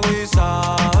 tragos y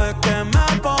sabes que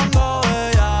me pongo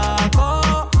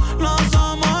bellaco. No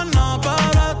somos nada,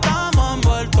 pero estamos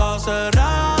envueltos hace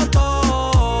rato.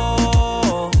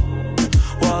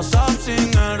 WhatsApp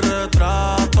sin el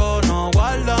retrato, no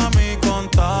guarda mi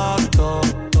contacto.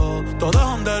 Todo es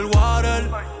underwater.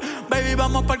 Baby,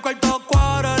 vamos pa'l cuarto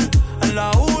quarter. En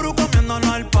la Uru comiéndonos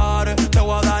al pare. Te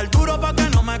voy a dar duro pa' que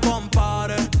no me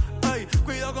compare.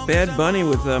 Bad Bunny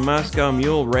with Moscow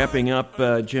Mule wrapping up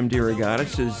Jim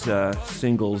DeRogatis'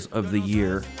 singles of the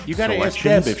year. You got to ask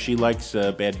Deb if she likes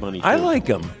Bad Bunny too. I like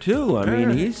him too. I mean,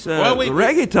 he's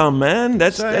reggaeton, man.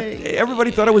 That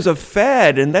everybody thought it was a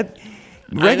fad, and that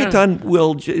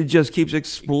reggaeton just keeps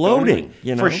exploding.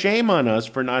 For shame on us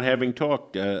for not having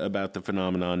talked about the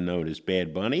phenomenon known as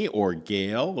Bad Bunny or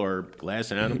Gale or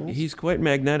Glass Animals. He's quite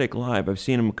magnetic live. I've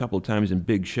seen him a couple of times in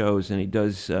big shows, and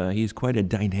he's quite a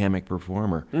dynamic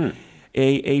performer.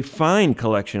 A fine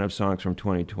collection of songs from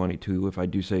 2022, if I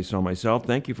do say so myself.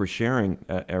 Thank you for sharing,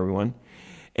 everyone.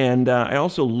 And I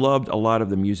also loved a lot of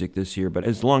the music this year, but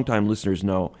as longtime listeners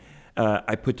know,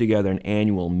 I put together an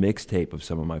annual mixtape of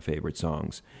some of my favorite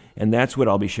songs, and that's what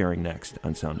I'll be sharing next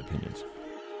on Sound Opinions.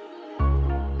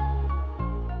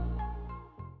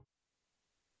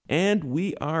 And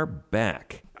we are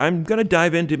back. I'm going to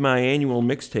dive into my annual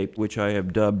mixtape, which I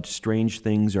have dubbed Strange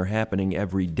Things Are Happening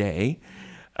Every Day.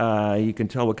 You can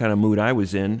tell what kind of mood I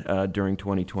was in during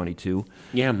 2022.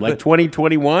 Yeah, like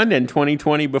 2021 and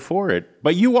 2020 before it.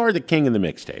 But you are the king of the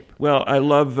mixtape. Well, I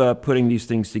love putting these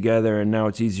things together, and now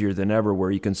it's easier than ever where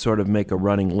you can sort of make a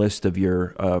running list of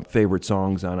your favorite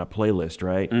songs on a playlist,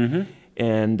 right? Mm-hmm.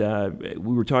 And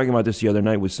we were talking about this the other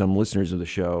night with some listeners of the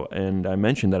show, and I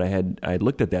mentioned that I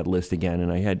looked at that list again, and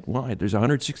there's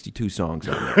 162 songs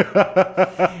on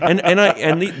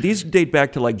there. These date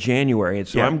back to like January, and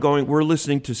so we're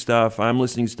listening to stuff, I'm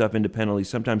listening to stuff independently,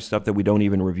 sometimes stuff that we don't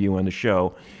even review on the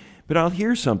show, but I'll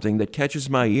hear something that catches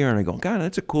my ear, and I go, God,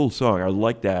 that's a cool song, I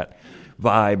like that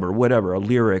vibe, or whatever, a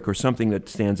lyric, or something that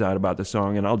stands out about the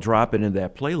song, and I'll drop it into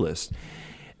that playlist.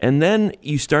 And then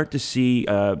you start to see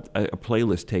a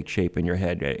playlist take shape in your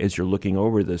head as you're looking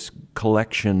over this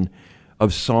collection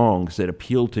of songs that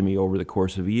appeal to me over the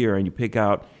course of a year, and you pick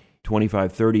out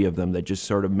 25, 30 of them that just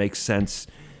sort of make sense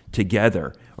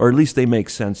together, or at least they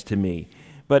make sense to me.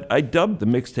 But I dubbed the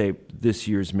mixtape, this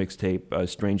year's mixtape,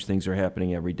 Strange Things Are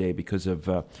Happening Every Day, because of,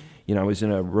 I was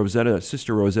in a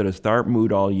Sister Rosetta Tharpe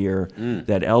mood all year,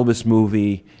 that Elvis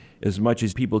movie. As much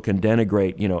as people can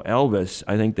denigrate, Elvis,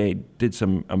 I think they did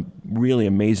some really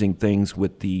amazing things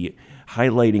with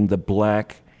highlighting the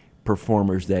black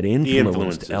performers that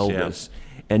influenced Elvis.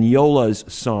 Yeah. And Yola's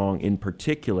song in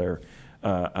particular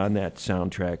on that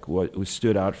soundtrack was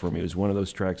stood out for me. It was one of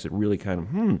those tracks that really kind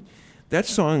of, that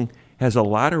song has a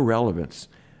lot of relevance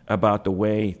about the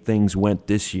way things went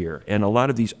this year. And a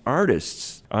lot of these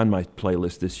artists on my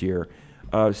playlist this year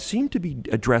seem to be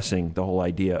addressing the whole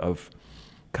idea of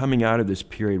coming out of this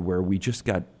period where we just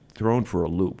got thrown for a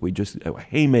loop. We just, a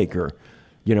haymaker,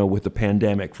 with the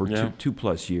pandemic for two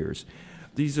plus years.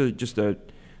 These are just a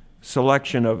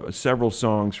selection of several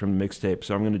songs from the mixtape,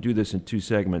 so I'm going to do this in 2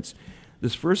 segments.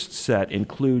 This first set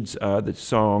includes the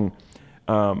song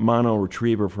Mono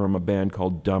Retriever from a band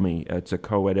called Dummy. It's a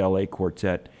co-ed LA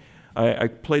quartet. I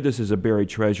played this as a buried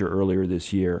treasure earlier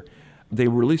this year. They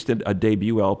released a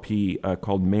debut LP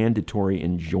called Mandatory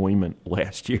Enjoyment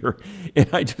last year, and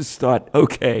I just thought,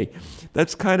 okay,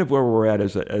 that's kind of where we're at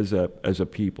as a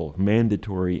people.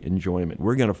 Mandatory enjoyment.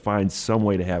 We're going to find some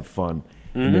way to have fun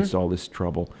amidst all this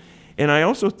trouble. And I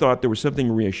also thought there was something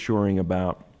reassuring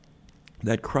about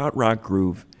that krautrock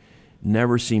groove.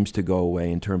 Never seems to go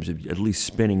away in terms of at least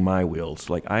spinning my wheels.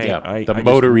 Like I just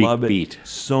love it beat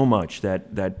so much,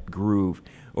 that groove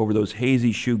over those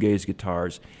hazy shoegaze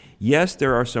guitars. Yes,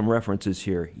 there are some references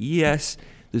here. Yes,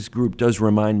 this group does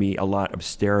remind me a lot of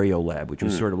Stereolab, which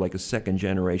was sort of like a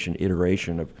second-generation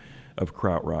iteration of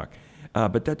krautrock.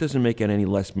 But that doesn't make it any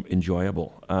less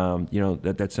enjoyable.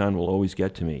 That sound will always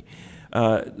get to me.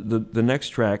 The next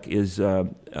track is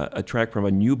a track from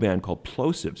a new band called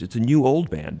Plosives. It's a new old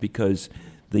band because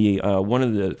one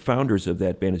of the founders of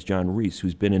that band is John Reese,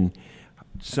 who's been in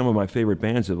some of my favorite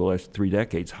bands of the last 3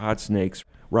 decades: Hot Snakes,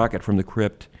 Rocket from the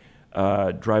Crypt,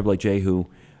 Drive Like Jehu,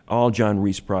 all John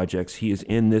Reese projects. He is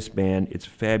in this band. It's a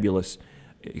fabulous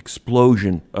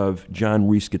explosion of John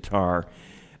Reese guitar.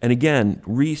 And again,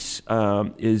 Reese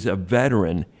is a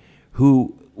veteran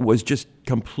who was just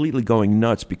completely going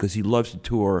nuts because he loves to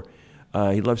tour.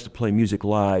 He loves to play music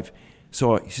live.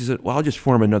 So he said, well, I'll just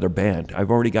form another band. I've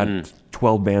already got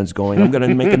 12 bands going. I'm going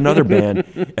to make another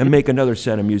band and make another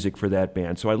set of music for that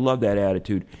band. So I love that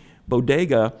attitude.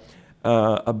 Bodega,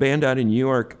 a band out in New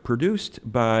York, produced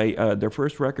by, their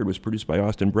first record was produced by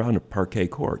Austin Brown of Parquet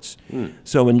Courts.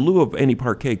 So in lieu of any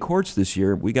Parquet Courts this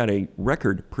year, we got a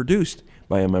record produced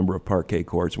by a member of Parquet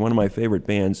Courts, one of my favorite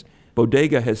bands.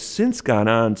 Bodega has since gone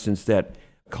on since that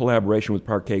collaboration with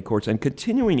Parquet Courts and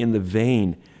continuing in the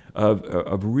vein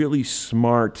of really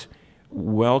smart,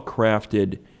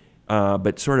 well-crafted,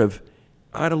 but sort of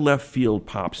out-of-left field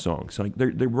pop songs. Like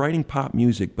they're writing pop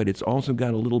music, but it's also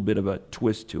got a little bit of a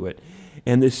twist to it.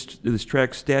 And this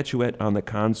track, Statuette on the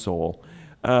Console,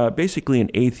 basically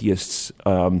an atheist's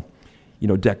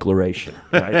declaration.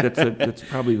 Right? That's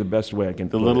probably the best way I can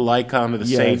put it. The little icon of the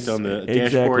saint on the exactly.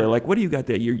 dashboard. Like, what do you got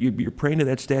there? You're praying to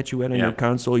that statuette on your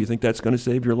console. You think that's going to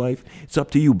save your life? It's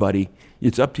up to you, buddy.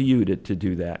 It's up to you to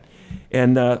do that.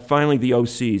 And finally, the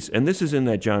OCs. And this is in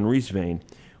that John Reese vein,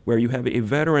 where you have a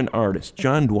veteran artist,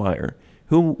 John Dwyer,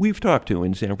 who we've talked to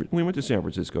in San Francisco. We went to San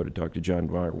Francisco to talk to John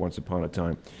Dwyer once upon a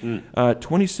time.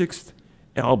 26th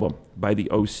album by the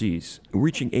OCs,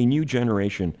 reaching a new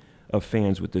generation of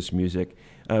fans with this music,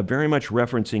 very much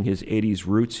referencing his 80s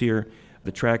roots here.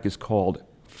 The track is called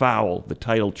Foul, the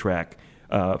title track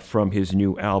from his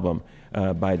new album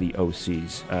by the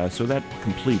OCs. So that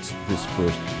completes this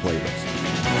first playlist.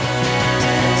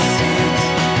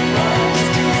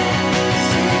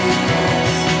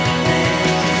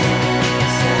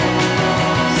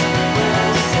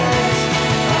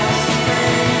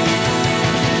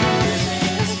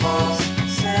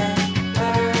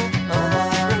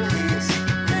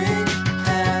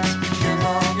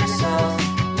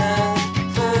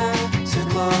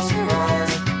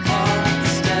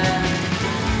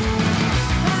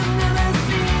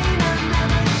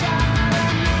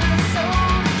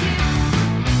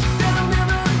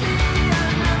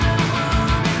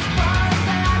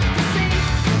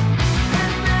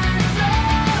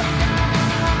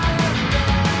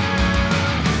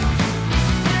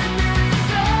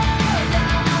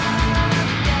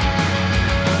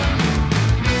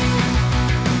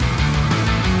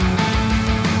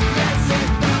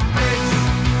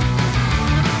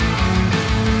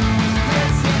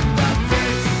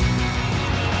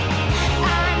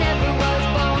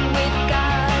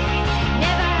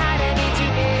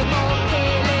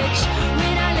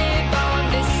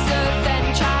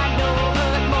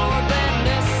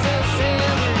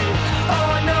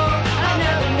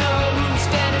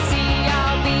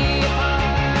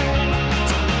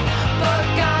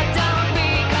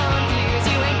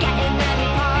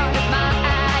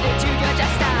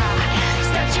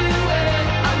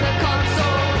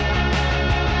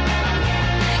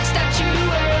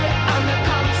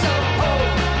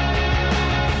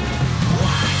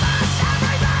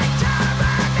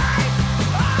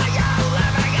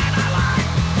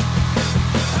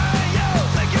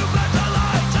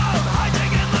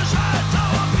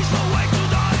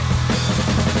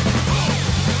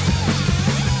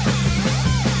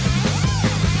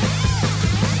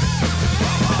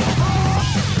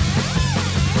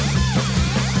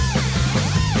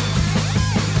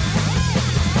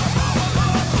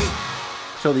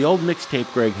 So the old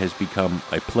mixtape, Greg, has become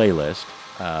a playlist,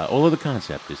 although the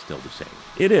concept is still the same.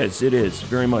 It is,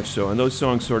 very much so. And those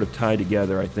songs sort of tie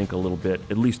together, I think, a little bit,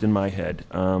 at least in my head.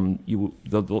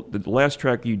 The last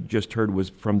track you just heard was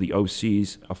from the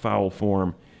OCs, A Foul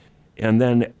Form, and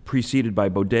then preceded by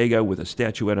Bodega with A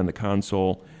Statuette on the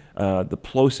Console. The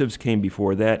Plosives came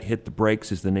before that. Hit the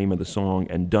Brakes is the name of the song,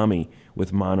 and Dummy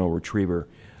with Mono Retriever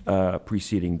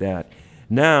preceding that.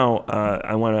 Now,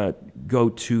 I want to go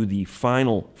to the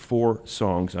final 4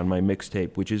 songs on my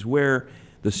mixtape, which is where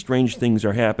the Strange Things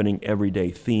Are Happening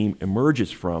Everyday theme emerges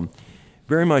from.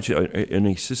 Very much in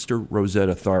a Sister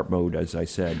Rosetta Tharpe mode, as I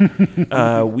said.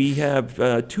 We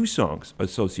have 2 songs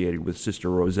associated with Sister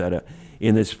Rosetta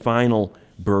in this final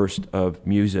burst of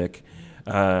music.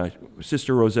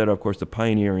 Sister Rosetta, of course, the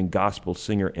pioneering gospel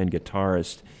singer and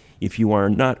guitarist. If you are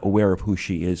not aware of who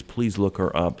she is, please look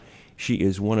her up. She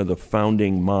is one of the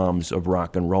founding moms of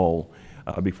rock and roll.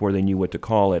 before they knew what to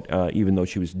call it, even though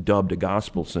she was dubbed a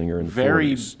gospel singer in the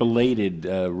Very 40s. belated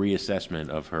reassessment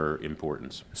of her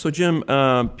importance. So, Jim,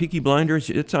 Peaky Blinders,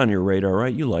 it's on your radar,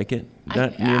 right? You like it.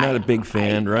 You're not a big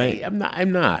fan, right? I'm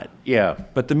not. Yeah.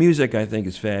 But the music, I think,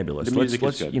 is fabulous. The music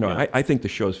is good, You know, yeah. I think the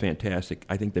show's fantastic.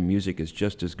 I think the music is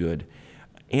just as good.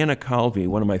 Anna Calvi,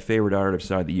 one of my favorite artists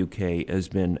out of the UK, has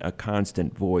been a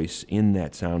constant voice in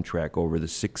that soundtrack over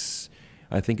the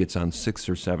I think it's on 6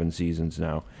 or 7 seasons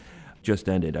now. Just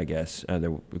ended, I guess. We're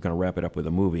going to wrap it up with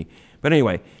a movie. But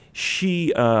anyway,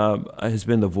 she has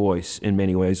been the voice in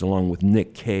many ways, along with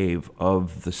Nick Cave,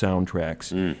 of the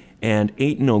soundtracks. And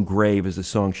Ain't No Grave is the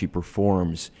song she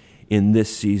performs in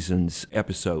this season's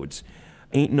episodes.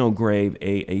 Ain't No Grave,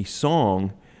 a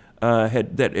song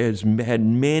that has had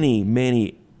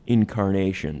many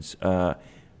incarnations. But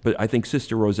I think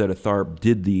Sister Rosetta Tharpe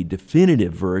did the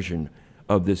definitive version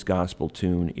of this gospel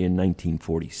tune in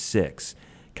 1946.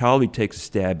 Calvi takes a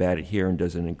stab at it here and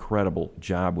does an incredible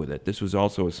job with it. This was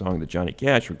also a song that Johnny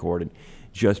Cash recorded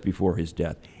just before his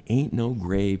death. Ain't no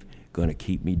grave gonna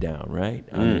keep me down, right?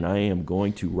 I mean, I am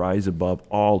going to rise above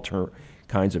all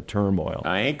kinds of turmoil.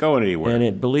 I ain't going anywhere.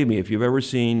 And believe me, if you've ever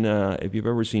seen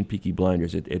Peaky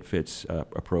Blinders, it fits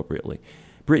appropriately.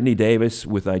 Brittany Davis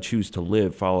with I Choose to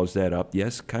Live follows that up.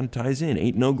 Yes, kind of ties in.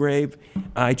 Ain't no grave,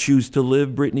 I choose to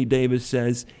live, Brittany Davis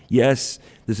says. Yes,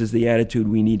 this is the attitude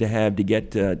we need to have to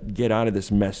get out of this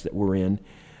mess that we're in.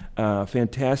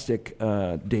 Fantastic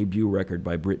debut record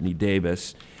by Brittany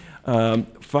Davis,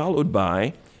 followed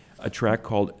by a track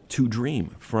called To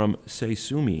Dream from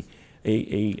Seisumi,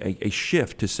 a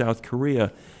shift to South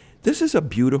Korea. This is a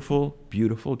beautiful,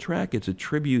 beautiful track. It's a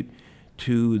tribute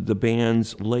to the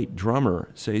band's late drummer.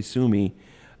 Seisumi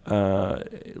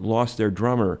lost their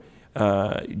drummer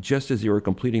just as they were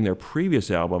completing their previous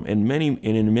album, and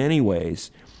in many ways,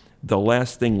 the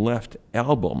Last Thing Left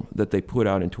album that they put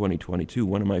out in 2022,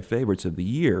 one of my favorites of the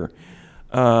year,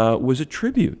 was a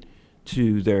tribute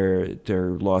to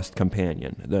their lost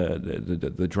companion,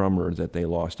 the drummer that they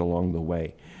lost along the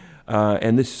way.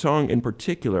 And this song in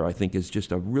particular, I think, is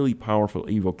just a really powerful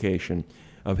evocation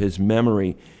of his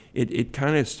memory. It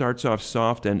kind of starts off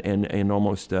soft and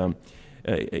almost in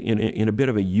a bit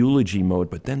of a eulogy mode,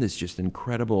 but then this just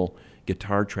incredible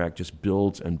guitar track just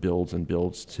builds and builds and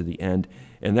builds to the end,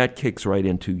 and that kicks right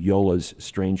into Yola's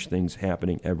Strange Things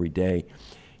Happening Every Day.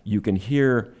 You can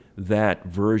hear that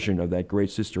version of that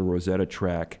great Sister Rosetta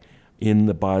track in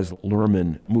the Baz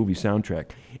Luhrmann movie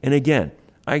soundtrack. And again,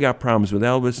 I got problems with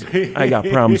Elvis, I got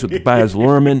problems with Baz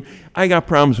Luhrmann, I got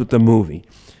problems with the movie.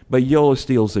 But Yola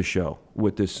steals the show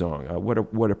with this song.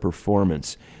 What a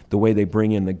performance. The way they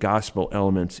bring in the gospel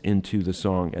elements into the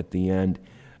song at the end.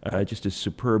 Just a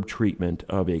superb treatment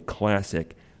of a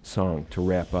classic song to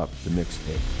wrap up the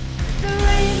mixtape. There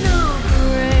ain't no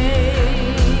grave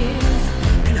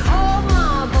can hold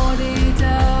my body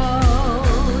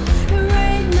down. There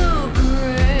ain't no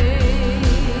grave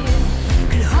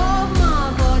can hold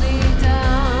my body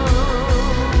down.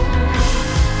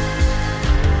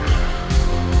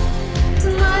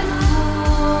 Tonight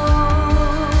falls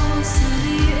to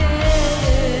the end.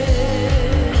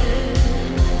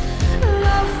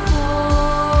 Love falls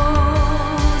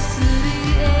to the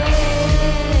end.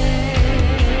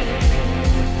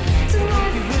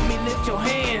 Tonight You with me, lift your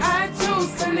hands. I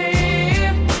choose to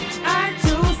live. I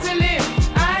choose to live.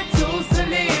 I choose to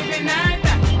live, and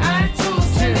I choose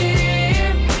to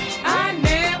live. I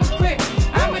never quit.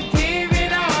 I'ma give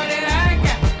it all that I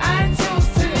got. I choose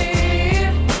to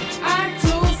live. I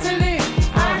choose to live.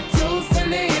 I choose to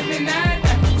live, and I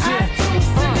choose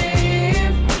to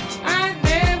live. I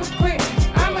never quit.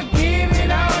 I'ma give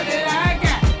it all that I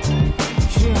got.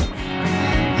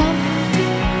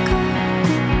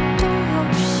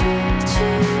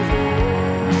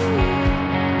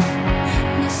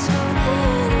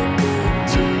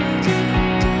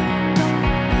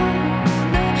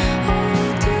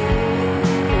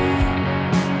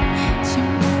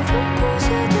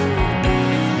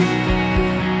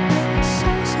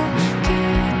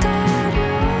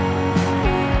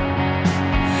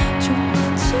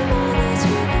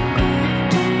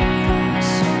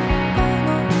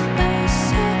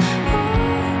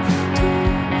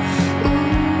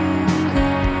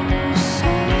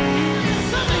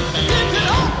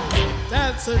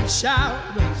 That's a shout.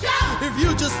 If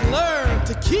you just learn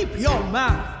to keep your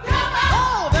mouth.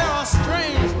 Oh, there are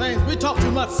strange things. We talk too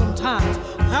much sometimes.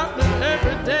 Happening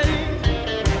every day.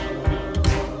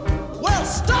 Well,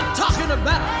 stop talking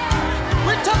about it.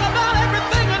 We talk about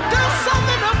everything and do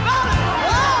something about it.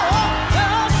 Oh,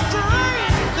 there are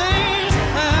strange things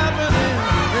happening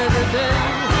every day.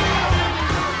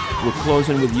 We're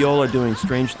closing with Yola doing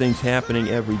Strange Things Happening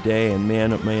every day, and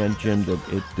man, oh man, Jim,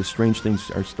 the strange things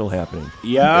are still happening.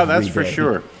 Yeah, every that's for day.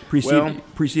 sure.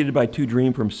 Preceded by Two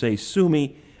Dream from Say Sue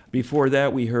Me. Before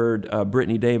that, we heard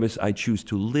Brittany Davis, I Choose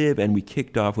to Live, and we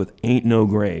kicked off with Ain't No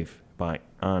Grave by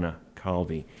Anna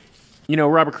Calvi. You know,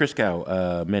 Robert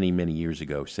Christgau, many, many years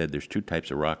ago, said there's two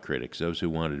types of rock critics, those who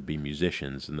wanted to be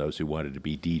musicians and those who wanted to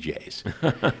be DJs.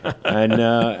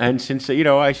 And since,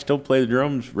 I still play the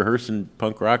drums, rehearsing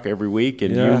punk rock every week,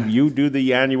 and you do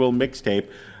the annual mixtape,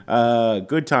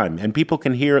 good time. And people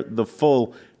can hear the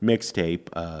full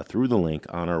mixtape through the link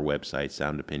on our website,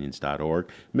 soundopinions.org.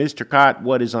 Mr. Cott,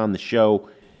 what is on the show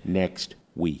next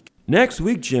week? Next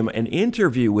week, Jim, an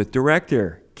interview with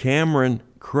director Cameron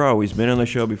Crowe. He's been on the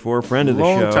show before, friend of the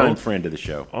show. Long-time friend of the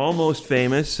show. Almost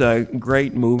Famous,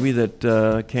 great movie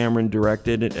that Cameron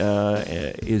directed,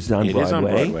 is on Broadway. It is on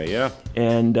Broadway, yeah.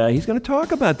 And he's going to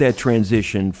talk about that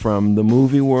transition from the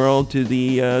movie world to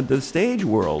the stage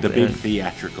world. The big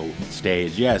theatrical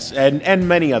stage, yes, and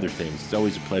many other things. It's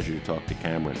always a pleasure to talk to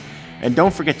Cameron. And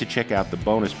don't forget to check out the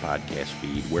bonus podcast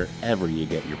feed wherever you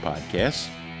get your podcasts.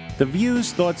 The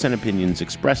views, thoughts, and opinions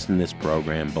expressed in this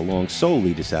program belong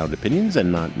solely to Sound Opinions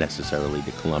and not necessarily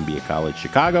to Columbia College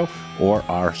Chicago or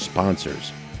our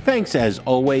sponsors. Thanks, as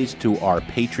always, to our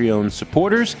Patreon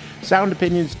supporters. Sound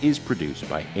Opinions is produced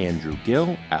by Andrew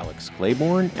Gill, Alex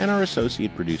Claiborne, and our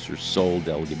associate producer, Sol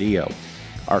Delgadillo.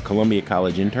 Our Columbia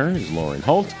College intern is Lauren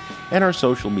Holt, and our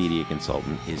social media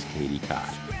consultant is Katie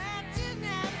Cott.